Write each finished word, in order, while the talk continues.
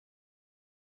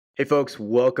Hey, folks,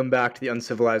 welcome back to the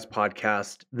Uncivilized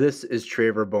Podcast. This is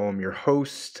Traver Boehm, your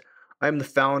host. I'm the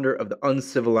founder of the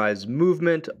Uncivilized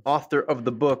Movement, author of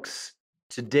the books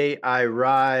Today I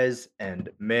Rise and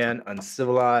Man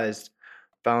Uncivilized,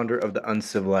 founder of the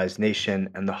Uncivilized Nation,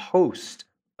 and the host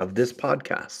of this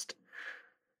podcast.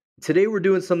 Today, we're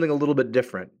doing something a little bit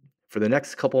different. For the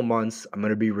next couple months, I'm going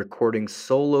to be recording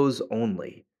solos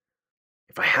only.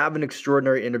 If I have an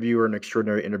extraordinary interview or an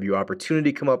extraordinary interview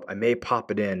opportunity come up, I may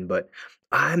pop it in, but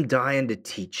I'm dying to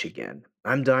teach again.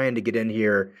 I'm dying to get in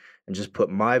here and just put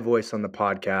my voice on the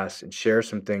podcast and share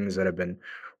some things that have been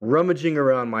rummaging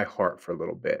around my heart for a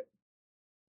little bit.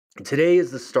 And today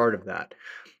is the start of that.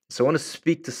 So I want to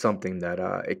speak to something that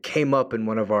it came up in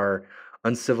one of our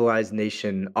Uncivilized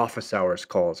Nation office hours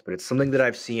calls, but it's something that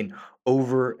I've seen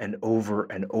over and over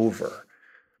and over.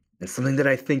 And something that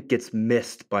I think gets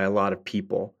missed by a lot of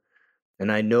people.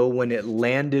 And I know when it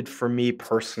landed for me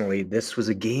personally, this was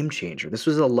a game changer. This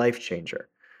was a life changer.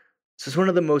 This is one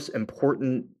of the most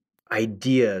important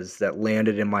ideas that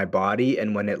landed in my body.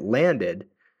 And when it landed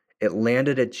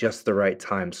at just the right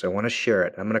time. So I want to share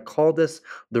it. I'm going to call this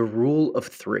the rule of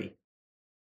three.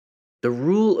 The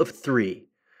rule of three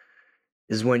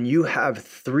is when you have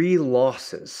three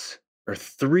losses or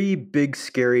three big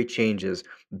scary changes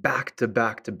back to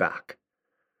back to back.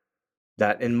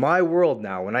 That in my world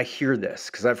now, when I hear this,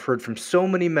 because I've heard from so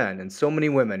many men and so many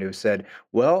women who said,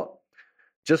 well,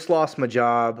 just lost my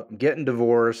job, I'm getting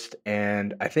divorced,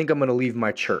 and I think I'm going to leave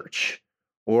my church.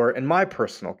 Or in my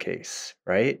personal case,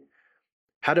 right?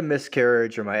 Had a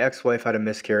miscarriage, or my ex-wife had a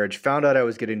miscarriage, found out I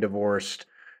was getting divorced,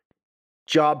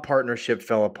 job partnership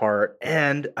fell apart,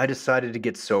 and I decided to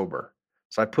get sober.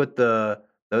 So I put the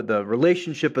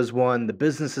relationship as one, the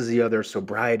business as the other,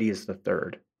 sobriety is the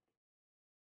third.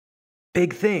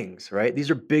 Big things, right?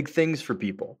 These are big things for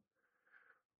people.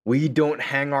 We don't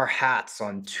hang our hats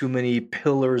on too many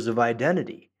pillars of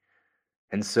identity.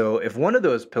 And so if one of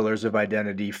those pillars of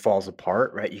identity falls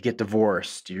apart, right, you get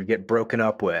divorced, you get broken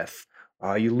up with,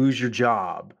 you lose your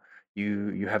job,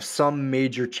 you have some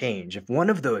major change. If one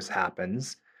of those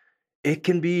happens, it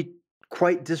can be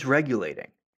quite dysregulating.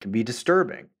 It can be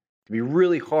disturbing. It can be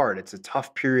really hard. It's a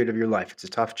tough period of your life. It's a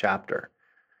tough chapter.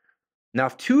 Now,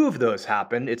 if two of those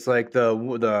happen, it's like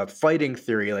the fighting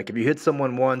theory. Like if you hit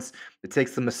someone once, it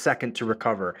takes them a second to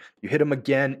recover. You hit them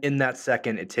again in that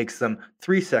second, it takes them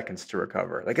 3 seconds to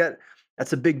recover. Like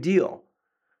that's a big deal.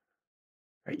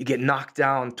 Right? You get knocked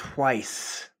down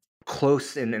twice,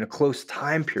 close in a close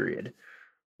time period.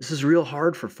 This is real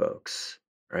hard for folks,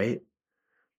 right?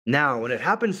 Now, when it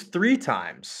happens 3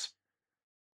 times,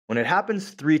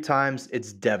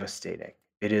 it's devastating.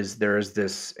 There is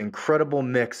this incredible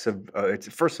mix of,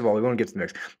 first of all, we won't get to the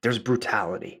mix. There's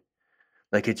brutality.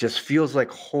 Like it just feels like,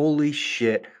 holy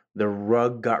shit, the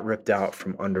rug got ripped out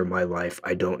from under my life.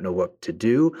 I don't know what to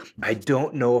do. I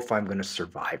don't know if I'm going to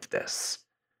survive this.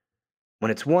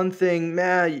 When it's one thing,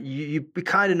 man, you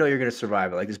kind of know you're going to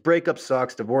survive it. Like this breakup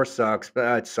sucks, divorce sucks,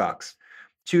 but it sucks.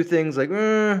 2 things, like,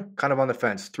 kind of on the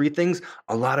fence. 3 things,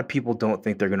 a lot of people don't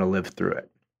think they're going to live through it.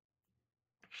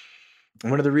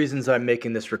 One of the reasons I'm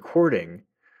making this recording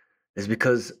is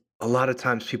because a lot of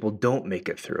times people don't make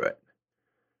it through it,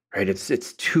 right?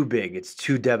 It's too big. It's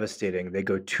too devastating. They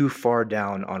go too far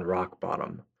down on rock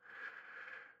bottom.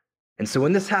 And so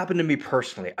when this happened to me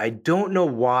personally, I don't know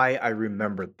why I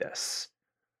remembered this,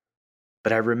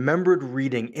 but I remembered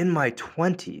reading in my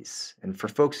 20s. And for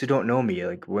folks who don't know me,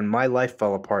 like when my life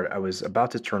fell apart, I was about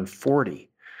to turn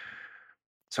 40.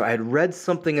 So I had read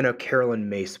something in a Carolyn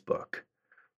Mace book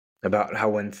about how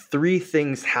when 3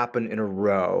 things happen in a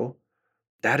row,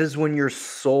 that is when your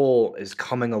soul is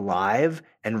coming alive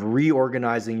and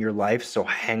reorganizing your life, so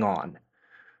hang on.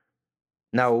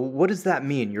 Now, what does that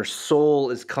mean? Your soul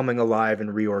is coming alive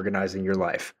and reorganizing your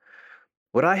life.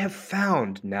 What I have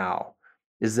found now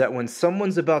is that when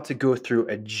someone's about to go through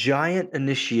a giant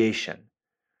initiation,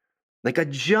 like a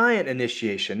giant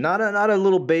initiation, not a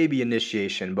little baby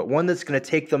initiation, but one that's going to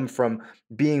take them from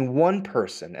being one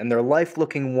person and their life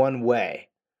looking one way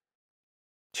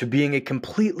to being a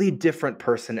completely different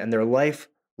person and their life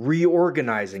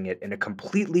reorganizing it in a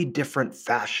completely different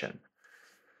fashion,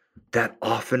 that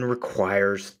often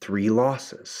requires 3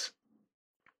 losses.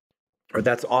 Or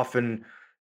that's often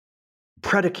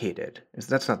predicated.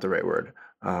 That's not the right word.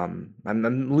 I'm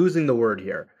losing the word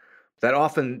here. That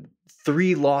often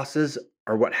 3 losses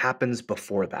are what happens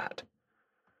before that.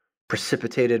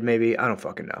 Precipitated, maybe. I don't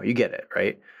fucking know. You get it,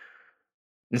 right?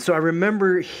 And so I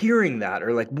remember hearing that,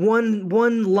 or like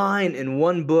one line in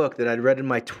one book that I'd read in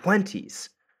my 20s.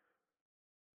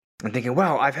 and thinking,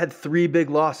 wow, I've had three big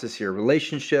losses here: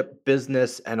 relationship,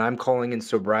 business, and I'm calling in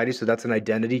sobriety. So that's an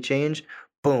identity change.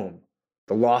 Boom.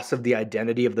 The loss of the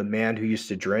identity of the man who used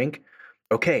to drink.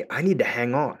 Okay, I need to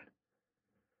hang on.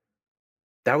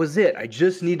 That was it. I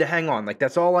just need to hang on. Like,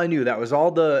 that's all I knew. That was all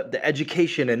the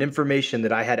education and information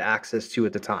that I had access to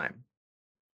at the time.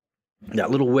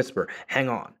 That little whisper, hang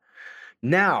on.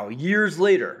 Now, years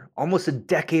later, almost a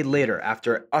decade later,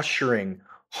 after ushering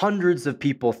hundreds of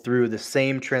people through the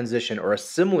same transition or a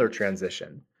similar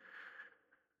transition,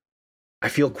 I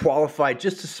feel qualified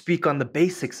just to speak on the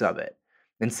basics of it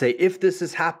and say, if this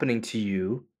is happening to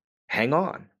you, hang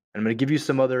on. I'm going to give you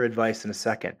some other advice in a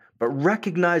second. But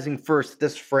recognizing first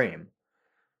this frame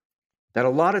that a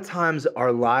lot of times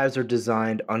our lives are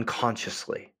designed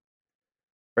unconsciously,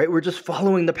 right? We're just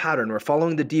following the pattern. We're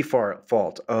following the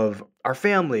default of our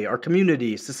family, our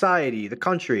community, society, the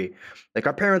country. Like,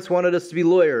 our parents wanted us to be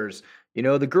lawyers.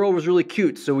 The girl was really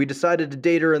cute, so we decided to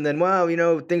date her, and then, wow,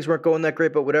 things weren't going that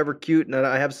great, but whatever, cute, and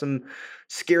I have some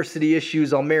scarcity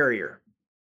issues, I'll marry her.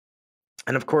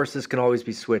 And of course, this can always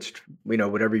be switched,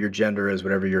 whatever your gender is,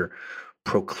 whatever your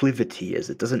proclivity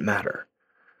is, it doesn't matter,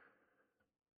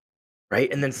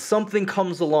 right? And then something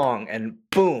comes along and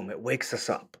boom, it wakes us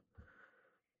up.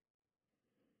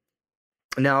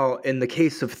 Now, in the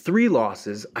case of three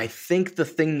losses, I think the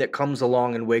thing that comes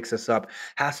along and wakes us up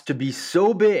has to be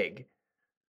so big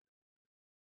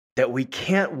that we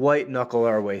can't white knuckle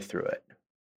our way through it.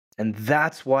 And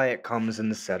that's why it comes in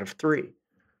the set of three.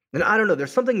 And I don't know,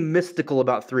 there's something mystical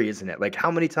about three, isn't it? Like, how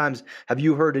many times have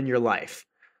you heard in your life?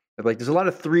 Like, there's a lot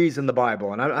of threes in the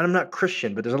Bible, and I'm not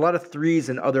Christian, but there's a lot of threes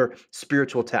in other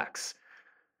spiritual texts.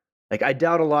 Like, I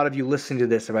doubt a lot of you listening to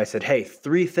this if I said, hey,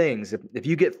 three things. If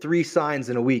you get 3 signs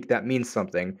in a week, that means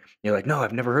something. You're like, no,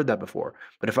 I've never heard that before.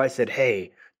 But if I said,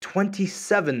 hey,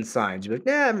 27 signs, you're like,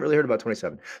 I haven't really heard about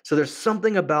 27. So there's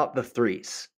something about the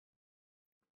threes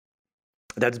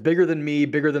that's bigger than me,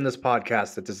 bigger than this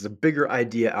podcast, that there's a bigger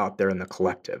idea out there in the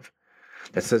collective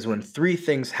that says when 3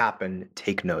 things happen,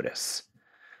 take notice.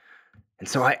 And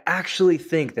so I actually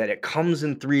think that it comes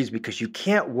in threes because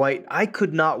I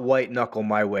could not white knuckle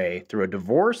my way through a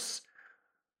divorce,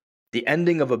 the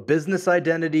ending of a business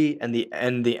identity, and the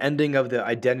ending of the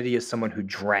identity as someone who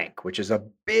drank, which is a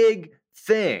big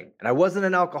thing. And I wasn't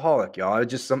an alcoholic, y'all.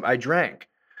 I drank,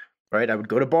 right? I would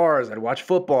go to bars, I'd watch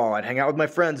football, I'd hang out with my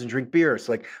friends and drink beer.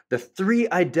 So, like, the 3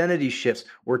 identity shifts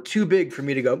were too big for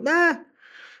me to go, nah,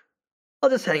 I'll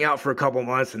just hang out for a couple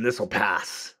months and this will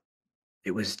pass.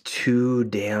 It was too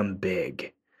damn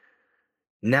big.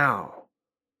 Now,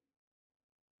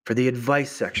 for the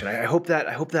advice section, I hope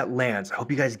that lands. I hope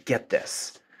you guys get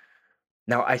this.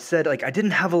 Now, I said, like, I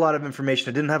didn't have a lot of information,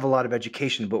 I didn't have a lot of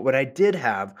education, but what I did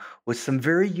have was some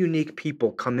very unique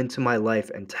people come into my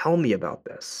life and tell me about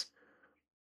this.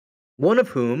 One of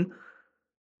whom,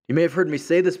 you may have heard me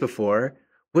say this before,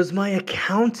 was my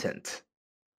accountant.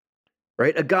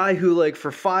 Right? A guy who, like,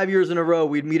 for 5 years in a row,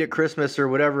 we'd meet at Christmas or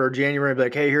whatever, or January, and be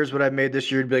like, hey, here's what I've made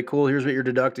this year. He'd be like, cool, here's what you're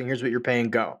deducting, here's what you're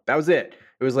paying, go. That was it.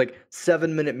 It was like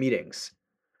 7-minute meetings.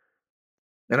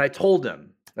 And I told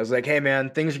him, I was like, hey,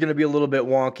 man, things are going to be a little bit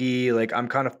wonky. Like, I'm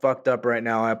kind of fucked up right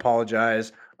now. I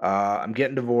apologize. I'm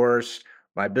getting divorced.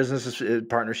 My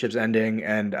partnership's ending,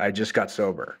 and I just got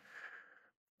sober.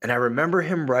 And I remember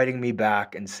him writing me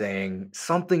back and saying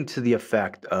something to the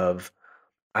effect of,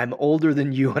 I'm older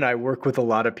than you and I work with a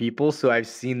lot of people, so I've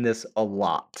seen this a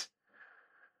lot.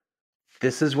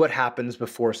 This is what happens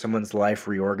before someone's life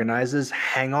reorganizes.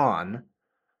 Hang on.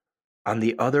 On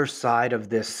the other side of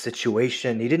this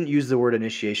situation, he didn't use the word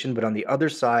initiation, but on the other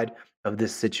side of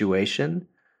this situation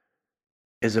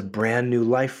is a brand new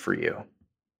life for you.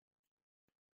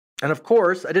 And of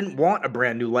course, I didn't want a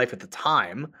brand new life at the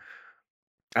time.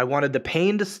 I wanted the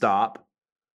pain to stop,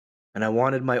 and I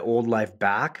wanted my old life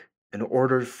back in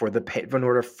order for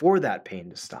that pain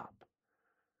to stop.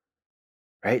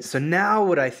 Right? So now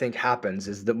what I think happens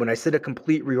is that when I said a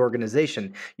complete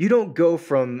reorganization, you don't go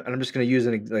from, and I'm just going to use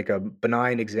like a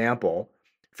benign example,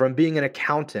 from being an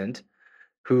accountant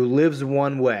who lives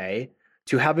one way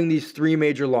to having these 3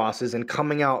 major losses and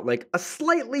coming out like a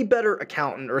slightly better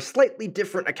accountant or a slightly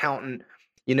different accountant,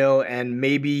 and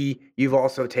maybe you've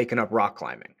also taken up rock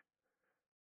climbing.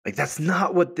 Like, that's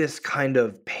not what this kind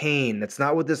of pain, that's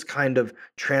not what this kind of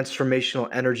transformational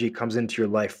energy comes into your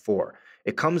life for.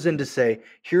 It comes in to say,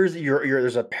 there's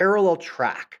a parallel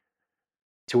track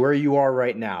to where you are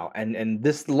right now. And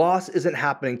this loss isn't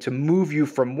happening to move you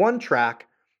from one track,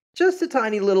 just a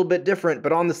tiny little bit different,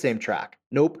 but on the same track.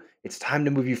 Nope, it's time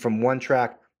to move you from one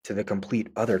track to the complete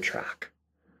other track.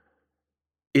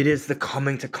 It is the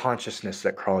coming to consciousness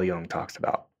that Carl Jung talks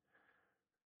about.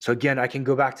 So again, I can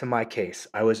go back to my case.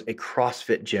 I was a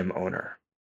CrossFit gym owner.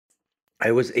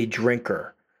 I was a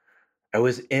drinker. I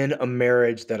was in a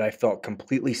marriage that I felt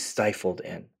completely stifled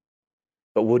in,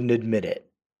 but wouldn't admit it.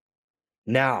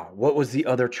 Now, what was the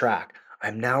other track?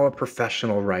 I'm now a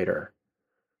professional writer.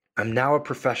 I'm now a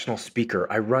professional speaker.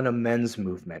 I run a men's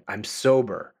movement. I'm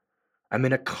sober. I'm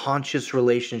in a conscious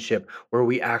relationship where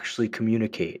we actually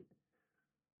communicate.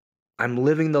 I'm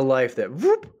living the life that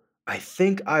whoop, I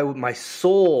think my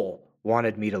soul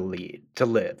wanted me to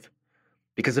live.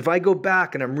 Because if I go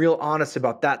back and I'm real honest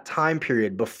about that time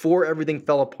period before everything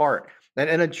fell apart,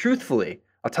 and truthfully,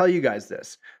 I'll tell you guys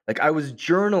this. Like I was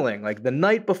journaling, like the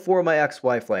night before my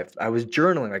ex-wife left, I was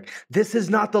journaling, like, this is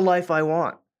not the life I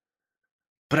want,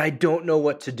 but I don't know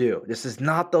what to do. This is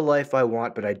not the life I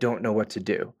want, but I don't know what to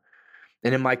do.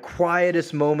 And in my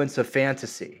quietest moments of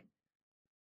fantasy,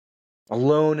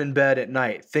 alone in bed at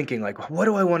night, thinking like, what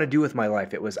do I want to do with my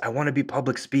life? It was, I want to be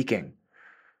public speaking.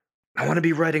 I want to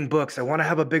be writing books. I want to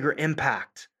have a bigger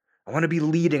impact. I want to be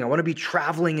leading. I want to be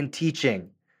traveling and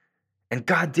teaching. And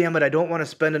God damn it, I don't want to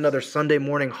spend another Sunday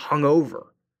morning hungover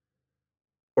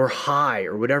or high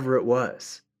or whatever it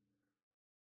was.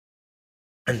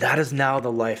 And that is now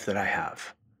the life that I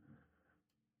have.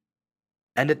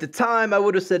 And at the time, I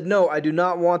would have said, no, I do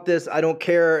not want this. I don't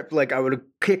care. Like I would have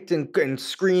kicked and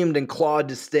screamed and clawed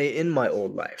to stay in my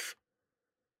old life.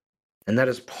 And that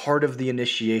is part of the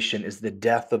initiation, is the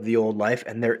death of the old life.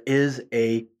 And there is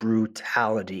a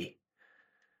brutality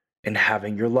in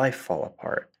having your life fall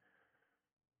apart.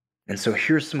 And so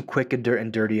here's some quick and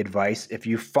dirty advice. If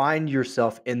you find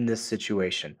yourself in this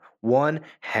situation, one,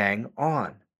 hang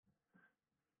on,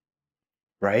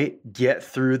 right? Get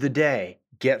through the day,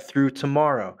 get through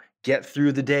tomorrow, get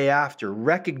through the day after.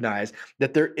 Recognize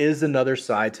that there is another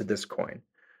side to this coin.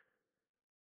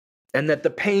 And that the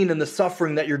pain and the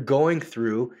suffering that you're going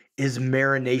through is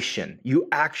marination. You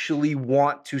actually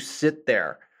want to sit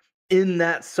there in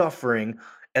that suffering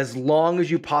as long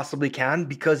as you possibly can,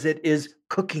 because it is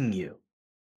cooking you.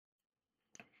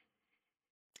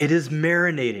 It is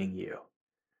marinating you,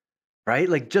 right?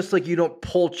 Like just like you don't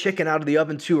pull chicken out of the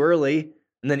oven too early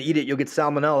and then eat it, you'll get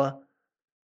salmonella.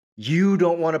 You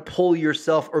don't want to pull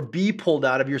yourself or be pulled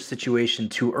out of your situation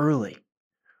too early,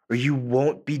 or you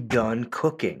won't be done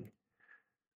cooking.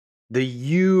 The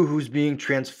you who's being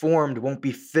transformed won't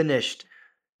be finished,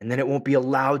 and then it won't be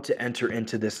allowed to enter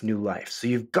into this new life. So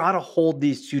you've got to hold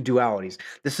these two dualities.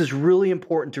 This is really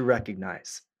important to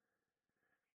recognize.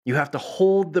 You have to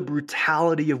hold the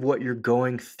brutality of what you're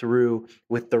going through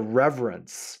with the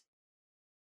reverence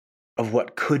of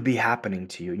what could be happening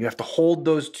to you. You have to hold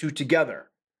those two together,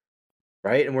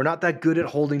 right? And we're not that good at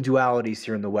holding dualities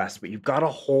here in the West, but you've got to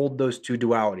hold those two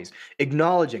dualities,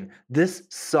 acknowledging this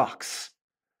sucks.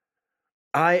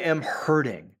 I am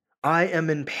hurting. I am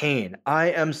in pain.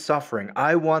 I am suffering.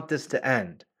 I want this to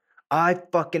end. I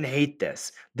fucking hate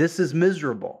this. This is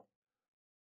miserable.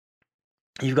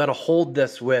 You've got to hold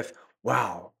this with,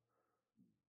 wow,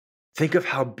 think of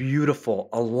how beautiful,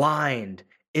 aligned,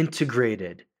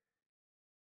 integrated,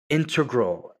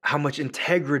 integral, how much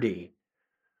integrity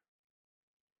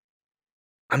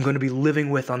I'm going to be living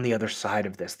with on the other side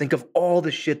of this. Think of all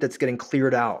the shit that's getting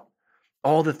cleared out.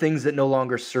 All the things that no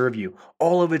longer serve you,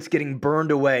 all of it's getting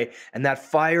burned away, and that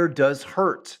fire does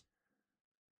hurt.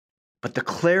 But the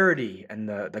clarity and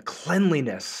the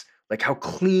cleanliness, like how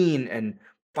clean and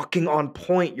fucking on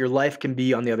point your life can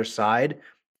be on the other side,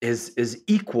 is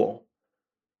equal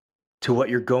to what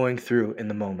you're going through in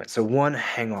the moment. So one,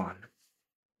 hang on.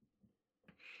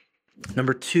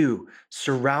 Number two,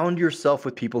 surround yourself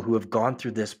with people who have gone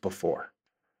through this before.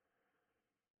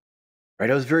 Right?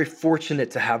 I was very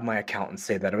fortunate to have my accountant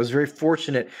say that. I was very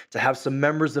fortunate to have some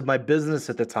members of my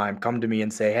business at the time come to me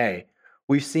and say, hey,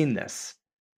 we've seen this.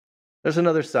 There's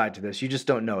another side to this. You just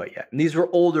don't know it yet. And these were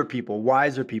older people,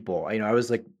 wiser people. I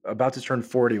was like about to turn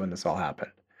 40 when this all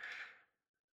happened.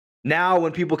 Now,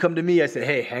 when people come to me, I say,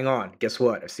 hey, hang on. Guess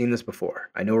what? I've seen this before.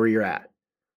 I know where you're at.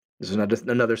 There's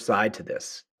another side to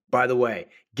this. By the way,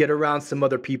 get around some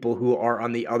other people who are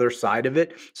on the other side of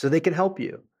it so they can help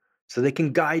you, so they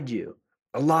can guide you.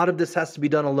 A lot of this has to be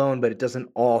done alone, but it doesn't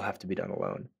all have to be done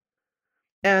alone.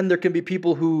 And there can be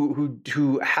people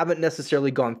who haven't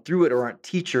necessarily gone through it or aren't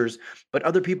teachers, but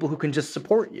other people who can just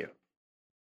support you.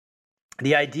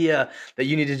 The idea that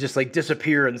you need to just like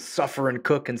disappear and suffer and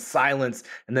cook in silence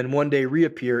and then one day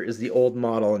reappear is the old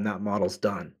model, and that model's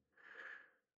done.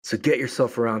 So get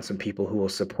yourself around some people who will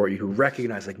support you, who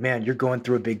recognize like, man, you're going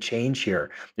through a big change here.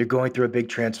 You're going through a big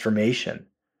transformation.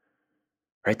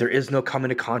 Right? There is no coming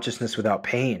to consciousness without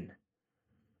pain.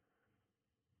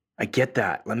 I get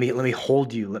that. Let me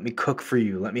hold you. Let me cook for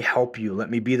you. Let me help you.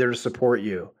 Let me be there to support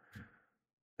you.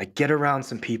 Like, get around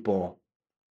some people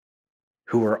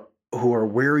who are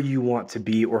where you want to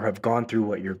be or have gone through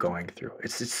what you're going through.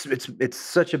 It's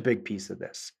such a big piece of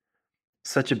this.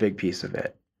 Such a big piece of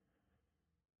it.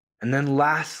 And then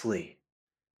lastly,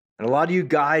 and a lot of you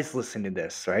guys listen to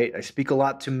this, right? I speak a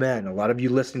lot to men. A lot of you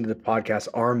listening to the podcast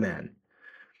are men.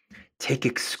 Take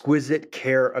exquisite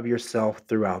care of yourself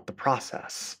throughout the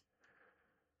process.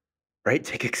 Right?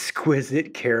 Take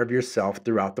exquisite care of yourself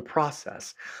throughout the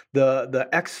process. The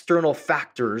external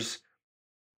factors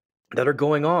that are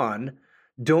going on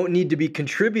don't need to be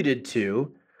contributed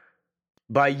to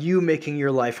by you making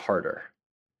your life harder.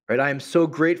 Right? I am so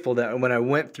grateful that when I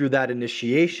went through that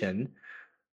initiation,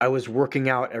 I was working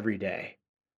out every day.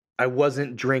 I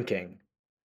wasn't drinking.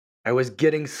 I was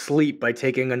getting sleep by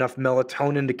taking enough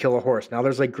melatonin to kill a horse. Now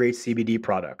there's like great CBD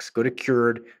products. Go to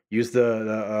Cured, use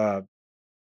the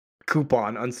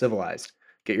coupon Uncivilized.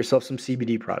 Get yourself some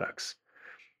CBD products.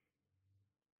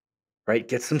 Right?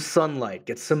 Get some sunlight,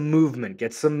 get some movement,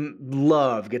 get some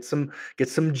love, get some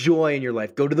joy in your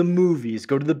life. Go to the movies,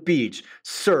 go to the beach,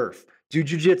 surf, do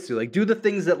jujitsu, like do the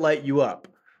things that light you up.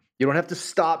 You don't have to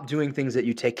stop doing things that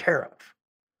you take care of.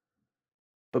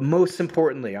 But most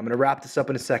importantly, I'm going to wrap this up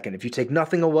in a second. If you take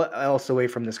nothing else away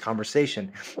from this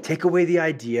conversation, take away the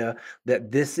idea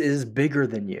that this is bigger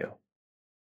than you.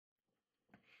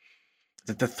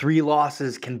 That the 3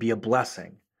 losses can be a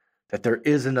blessing, that there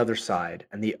is another side,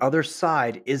 and the other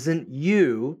side isn't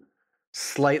you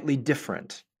slightly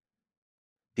different.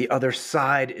 The other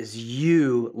side is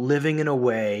you living in a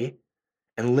way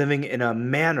and living in a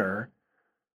manner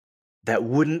that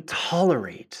wouldn't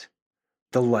tolerate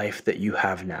the life that you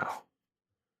have now,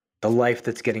 the life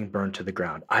that's getting burned to the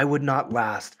ground. I would not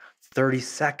last 30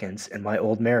 seconds in my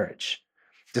old marriage,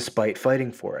 despite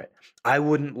fighting for it. I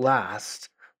wouldn't last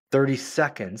 30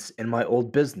 seconds in my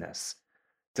old business,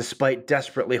 despite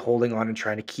desperately holding on and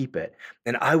trying to keep it.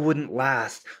 And I wouldn't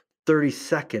last 30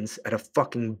 seconds at a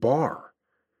fucking bar.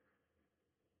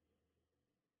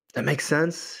 That makes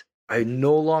sense? I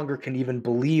no longer can even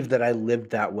believe that I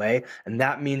lived that way. And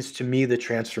that means to me the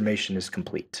transformation is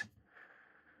complete.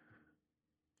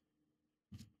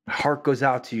 My heart goes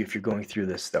out to you if you're going through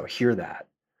this, though. Hear that.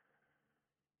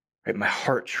 Right? My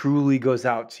heart truly goes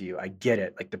out to you. I get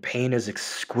it. Like, the pain is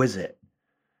exquisite.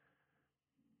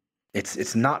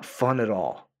 It's not fun at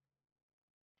all.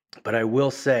 But I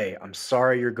will say, I'm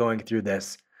sorry you're going through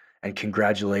this, and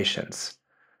congratulations,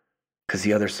 because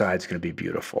the other side's going to be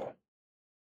beautiful.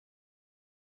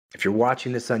 If you're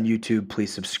watching this on YouTube,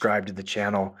 please subscribe to the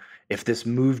channel. If this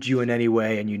moved you in any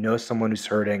way and you know someone who's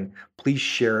hurting, please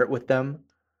share it with them.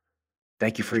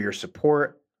 Thank you for your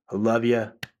support. I love you.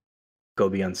 Go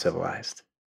be uncivilized.